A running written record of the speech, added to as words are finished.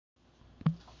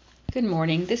Good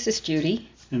morning. This is Judy.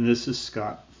 And this is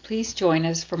Scott. Please join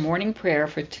us for morning prayer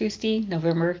for Tuesday,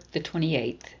 November the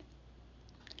 28th.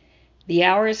 The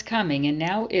hour is coming, and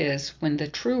now is, when the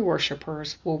true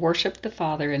worshipers will worship the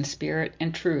Father in spirit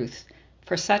and truth,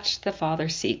 for such the Father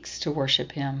seeks to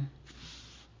worship him.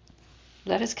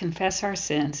 Let us confess our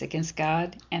sins against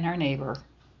God and our neighbor.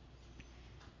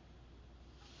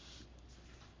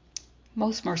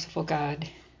 Most merciful God,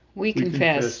 we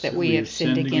confess that we have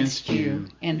sinned against you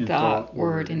in thought,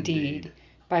 word, and deed,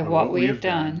 by what we have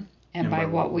done and by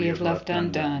what we have left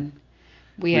undone.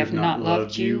 We have not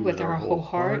loved you with our whole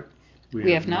heart.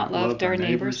 We have not loved our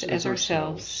neighbors as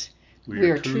ourselves. We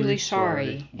are truly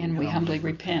sorry, and we humbly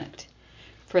repent.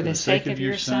 For the sake of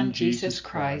your Son, Jesus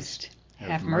Christ,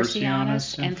 have mercy on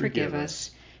us and forgive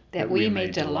us, that we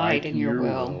may delight in your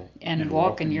will and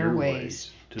walk in your ways,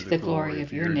 to the glory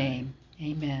of your name.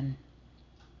 Amen.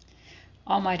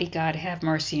 Almighty God, have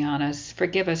mercy on us.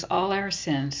 Forgive us all our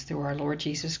sins through our Lord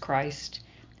Jesus Christ.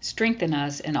 Strengthen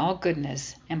us in all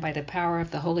goodness, and by the power of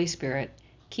the Holy Spirit,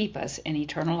 keep us in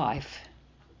eternal life.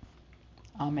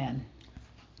 Amen.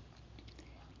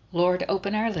 Lord,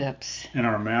 open our lips, and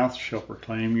our mouth shall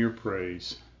proclaim your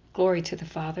praise. Glory to the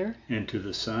Father, and to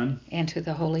the Son, and to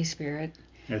the Holy Spirit,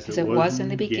 as it was in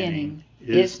the beginning,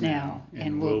 is now,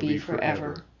 and will be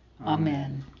forever.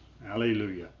 Amen.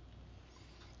 Alleluia.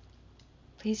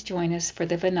 Please join us for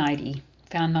the Venite,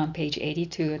 found on page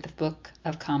 82 of the Book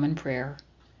of Common Prayer.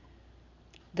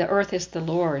 The earth is the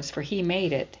Lord's, for he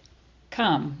made it.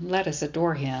 Come, let us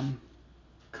adore him.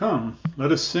 Come,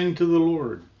 let us sing to the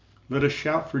Lord. Let us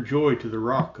shout for joy to the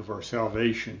rock of our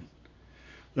salvation.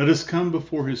 Let us come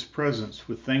before his presence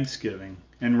with thanksgiving,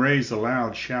 and raise a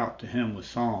loud shout to him with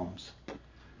psalms.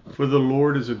 For the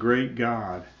Lord is a great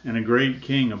God, and a great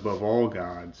King above all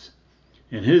gods.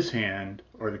 In his hand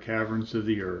are the caverns of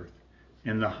the earth,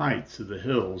 and the heights of the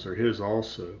hills are his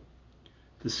also.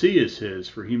 The sea is his,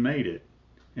 for he made it,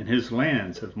 and his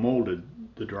lands have molded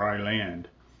the dry land.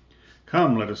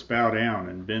 Come, let us bow down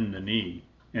and bend the knee,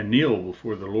 and kneel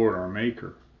before the Lord our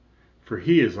Maker. For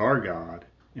he is our God,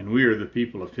 and we are the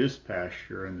people of his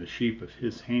pasture and the sheep of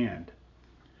his hand.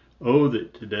 Oh,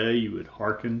 that today you would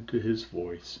hearken to his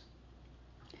voice.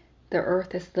 The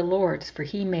earth is the Lord's, for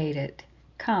he made it.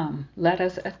 Come, let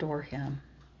us adore him.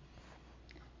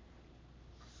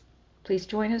 Please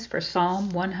join us for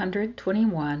Psalm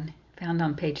 121, found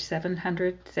on page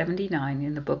 779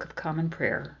 in the Book of Common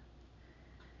Prayer.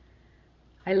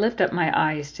 I lift up my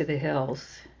eyes to the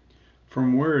hills.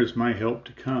 From where is my help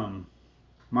to come?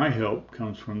 My help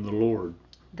comes from the Lord,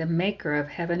 the maker of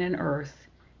heaven and earth.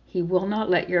 He will not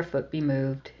let your foot be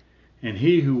moved. And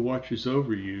he who watches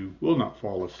over you will not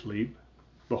fall asleep.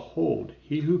 Behold,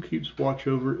 he who keeps watch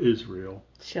over Israel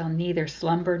shall neither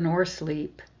slumber nor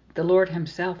sleep. The Lord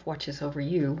himself watches over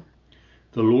you.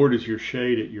 The Lord is your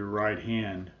shade at your right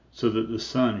hand, so that the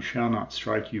sun shall not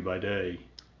strike you by day,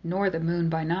 nor the moon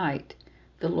by night.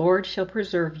 The Lord shall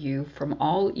preserve you from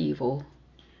all evil.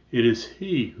 It is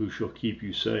he who shall keep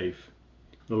you safe.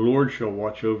 The Lord shall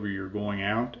watch over your going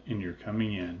out and your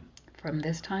coming in, from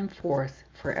this time forth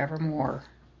forevermore.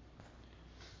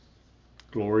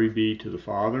 Glory be to the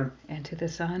Father, and to the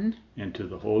Son, and to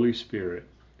the Holy Spirit,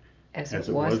 as it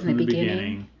was in the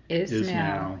beginning, is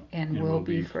now, and will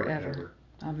be forever.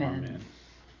 Amen.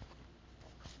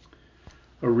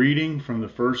 A reading from the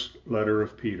first letter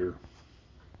of Peter.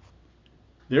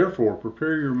 Therefore,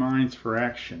 prepare your minds for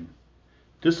action.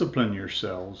 Discipline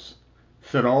yourselves.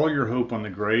 Set all your hope on the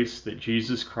grace that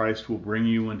Jesus Christ will bring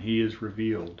you when he is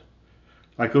revealed.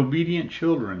 Like obedient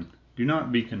children, do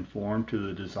not be conformed to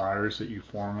the desires that you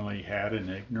formerly had in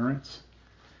ignorance.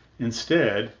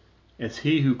 Instead, as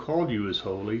he who called you is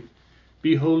holy,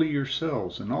 be holy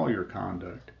yourselves in all your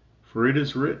conduct. For it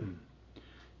is written,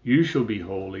 "You shall be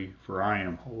holy, for I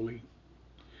am holy."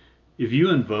 If you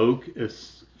invoke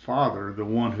as Father the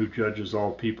one who judges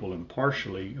all people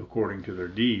impartially according to their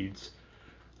deeds,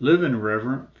 live in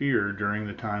reverent fear during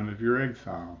the time of your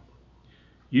exile.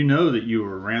 You know that you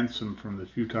were ransomed from the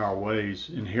futile ways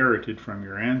inherited from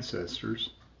your ancestors,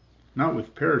 not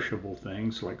with perishable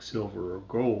things like silver or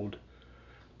gold,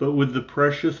 but with the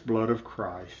precious blood of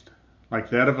Christ, like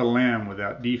that of a lamb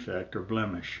without defect or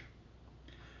blemish.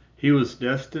 He was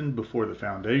destined before the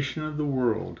foundation of the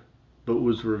world, but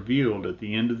was revealed at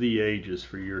the end of the ages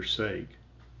for your sake.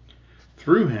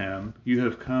 Through him you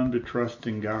have come to trust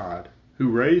in God, who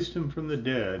raised him from the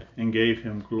dead and gave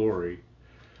him glory,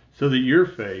 so that your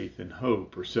faith and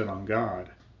hope are set on God.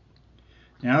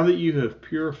 Now that you have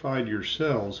purified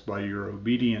yourselves by your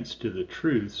obedience to the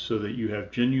truth, so that you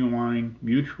have genuine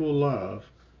mutual love,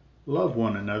 love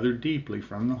one another deeply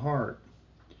from the heart.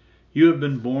 You have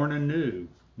been born anew,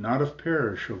 not of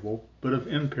perishable, but of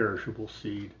imperishable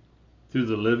seed, through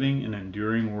the living and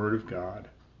enduring Word of God.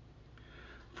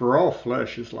 For all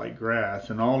flesh is like grass,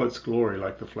 and all its glory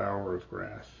like the flower of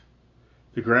grass.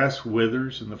 The grass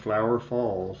withers and the flower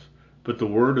falls, but the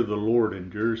word of the Lord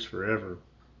endures forever.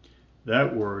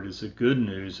 That word is the good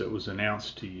news that was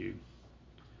announced to you.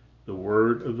 The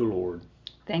word of the Lord.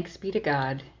 Thanks be to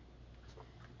God.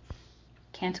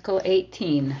 Canticle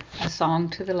 18, a song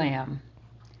to the Lamb.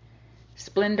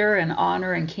 Splendor and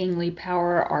honor and kingly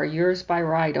power are yours by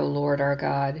right, O Lord our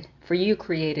God, for you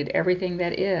created everything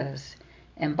that is,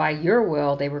 and by your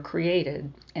will they were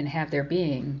created and have their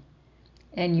being.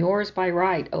 And yours by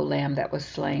right, O Lamb that was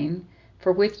slain,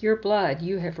 for with your blood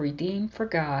you have redeemed for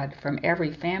God from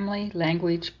every family,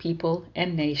 language, people,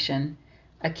 and nation,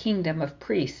 a kingdom of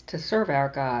priests to serve our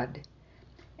God.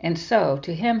 And so,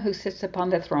 to him who sits upon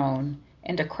the throne,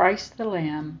 and to Christ the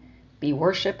Lamb, be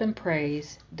worship and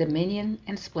praise, dominion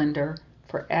and splendor,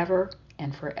 forever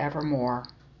and forevermore.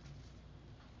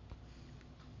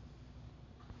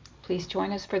 Please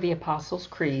join us for the Apostles'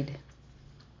 Creed.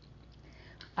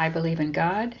 I believe in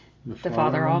God, the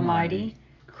Father Almighty,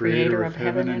 creator of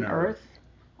heaven and earth.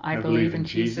 I believe in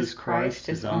Jesus Christ,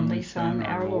 his only Son,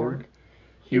 our Lord.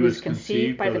 He was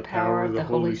conceived by the power of the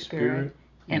Holy Spirit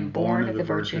and born of the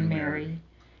Virgin Mary.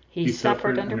 He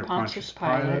suffered under Pontius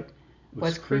Pilate,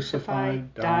 was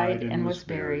crucified, died, and was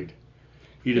buried.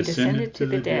 He descended to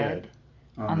the dead.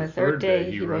 On the third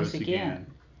day he rose again.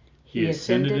 He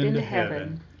ascended into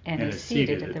heaven and is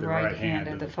seated at the right hand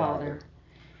of the Father.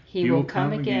 He will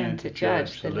come again to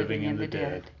judge the living and the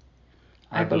dead.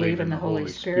 I believe in the Holy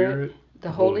Spirit,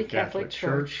 the Holy Catholic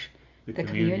Church, the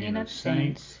communion of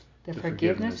saints, the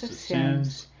forgiveness of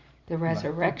sins, the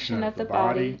resurrection of the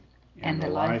body, and the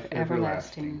life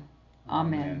everlasting.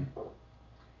 Amen.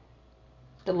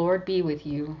 The Lord be with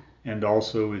you. And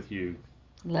also with you.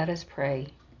 Let us pray.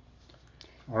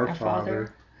 Our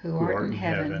Father, who art in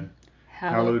heaven,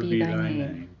 hallowed be thy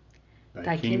name.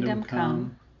 Thy kingdom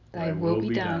come, thy will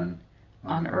be done,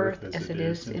 on earth as it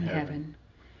is in heaven.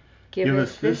 Give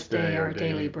us this day our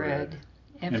daily bread,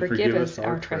 and forgive us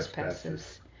our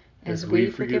trespasses, as we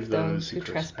forgive those who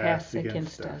trespass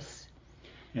against us.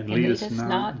 And lead us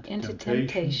not into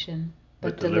temptation,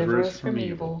 but deliver us from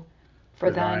evil.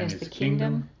 For thine is the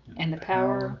kingdom, and the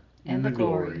power, and the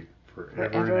glory,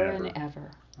 forever and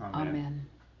ever. Amen.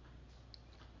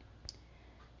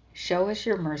 Show us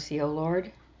your mercy, O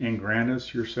Lord, and grant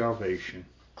us your salvation.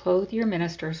 Clothe your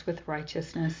ministers with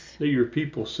righteousness. Let your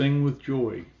people sing with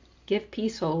joy. Give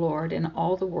peace, O Lord, in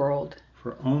all the world.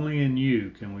 For only in you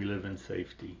can we live in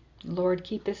safety. Lord,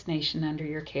 keep this nation under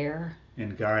your care.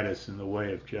 And guide us in the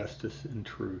way of justice and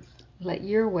truth. Let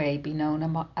your way be known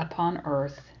upon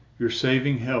earth. Your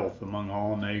saving health among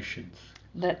all nations.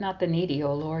 Let not the needy,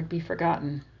 O Lord, be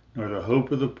forgotten. Nor the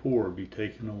hope of the poor be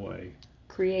taken away.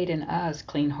 Create in us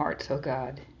clean hearts, O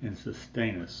God. And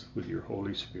sustain us with your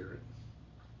Holy Spirit.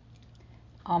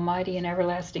 Almighty and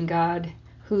everlasting God,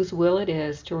 whose will it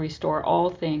is to restore all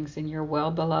things in your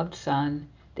well-beloved Son,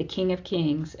 the King of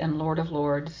kings and Lord of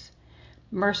lords,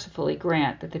 mercifully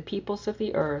grant that the peoples of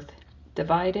the earth,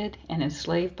 divided and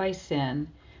enslaved by sin,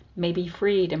 may be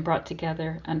freed and brought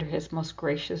together under his most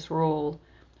gracious rule,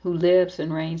 who lives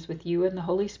and reigns with you in the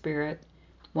Holy Spirit,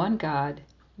 one God,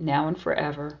 now and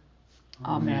forever.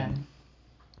 Amen.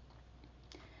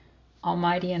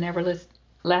 Almighty and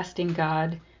everlasting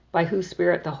God, by whose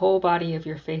Spirit the whole body of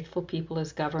your faithful people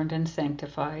is governed and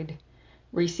sanctified,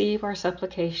 receive our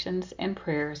supplications and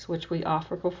prayers which we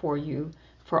offer before you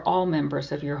for all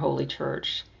members of your holy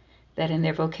church, that in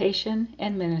their vocation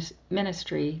and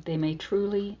ministry they may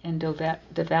truly and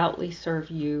devoutly serve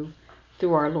you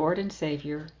through our Lord and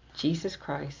Savior, Jesus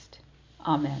Christ.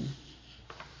 Amen.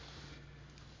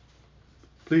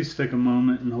 Please take a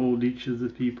moment and hold each of the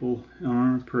people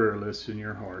on our prayer list in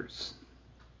your hearts.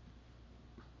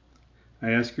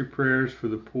 I ask your prayers for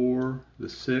the poor, the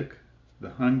sick,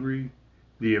 the hungry,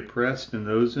 the oppressed, and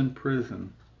those in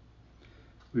prison.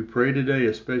 We pray today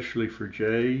especially for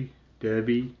Jay,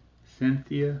 Debbie,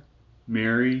 Cynthia,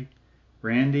 Mary,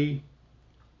 Randy,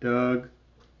 Doug,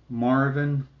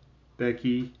 Marvin,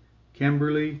 Becky,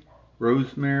 Kimberly,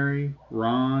 Rosemary,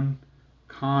 Ron,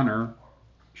 Connor,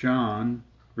 John,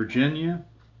 Virginia,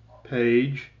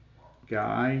 Paige,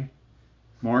 Guy,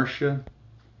 Marcia,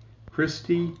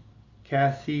 Christy,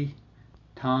 Kathy,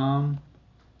 Tom,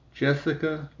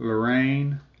 Jessica,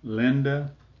 Lorraine,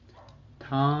 Linda,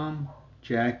 Tom,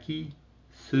 Jackie,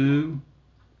 Sue,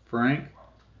 Frank,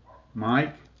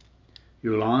 Mike,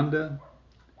 Yolanda,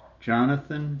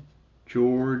 Jonathan,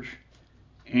 George,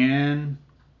 Ann,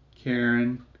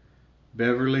 Karen,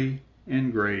 Beverly,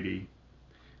 and Grady.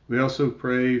 We also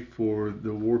pray for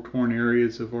the war-torn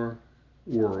areas of our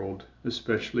world,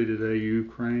 especially today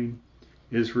Ukraine,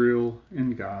 Israel,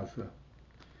 and Gaza.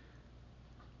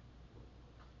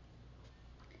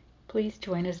 Please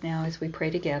join us now as we pray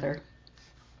together.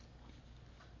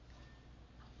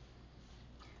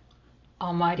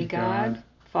 Almighty God,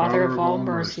 Father of all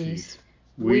mercies,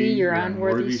 we, your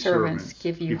unworthy servants,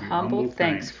 give you humble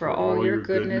thanks for all your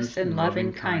goodness and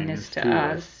loving kindness to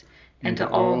us and to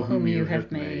all whom you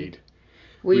have made.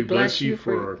 We bless you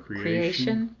for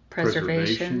creation,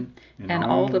 preservation, and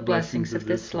all the blessings of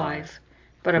this life,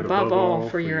 but above all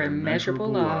for your immeasurable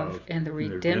love and the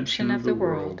redemption of the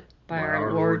world by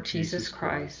our Lord Jesus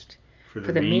Christ,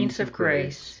 for the means of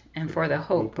grace and for the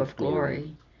hope of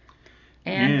glory.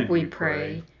 And we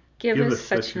pray, give us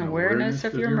such an awareness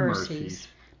of your mercies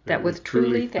that with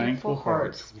truly thankful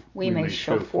hearts we may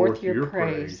show forth your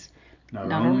praise,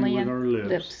 not only in our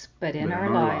lips but in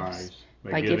our lives,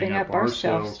 by giving up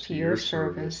ourselves to your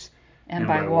service and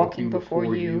by walking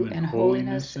before you in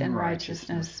holiness and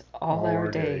righteousness all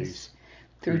our days.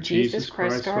 Through Jesus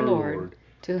Christ our Lord,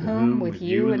 to whom with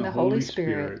you and the Holy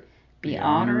Spirit be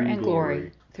honor and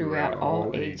glory throughout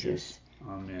all ages.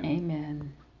 Amen.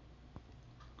 Amen.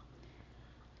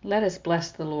 Let us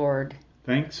bless the Lord.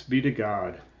 Thanks be to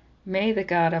God. May the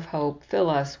God of hope fill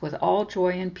us with all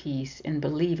joy and peace in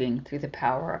believing through the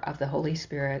power of the Holy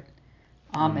Spirit.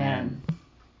 Amen.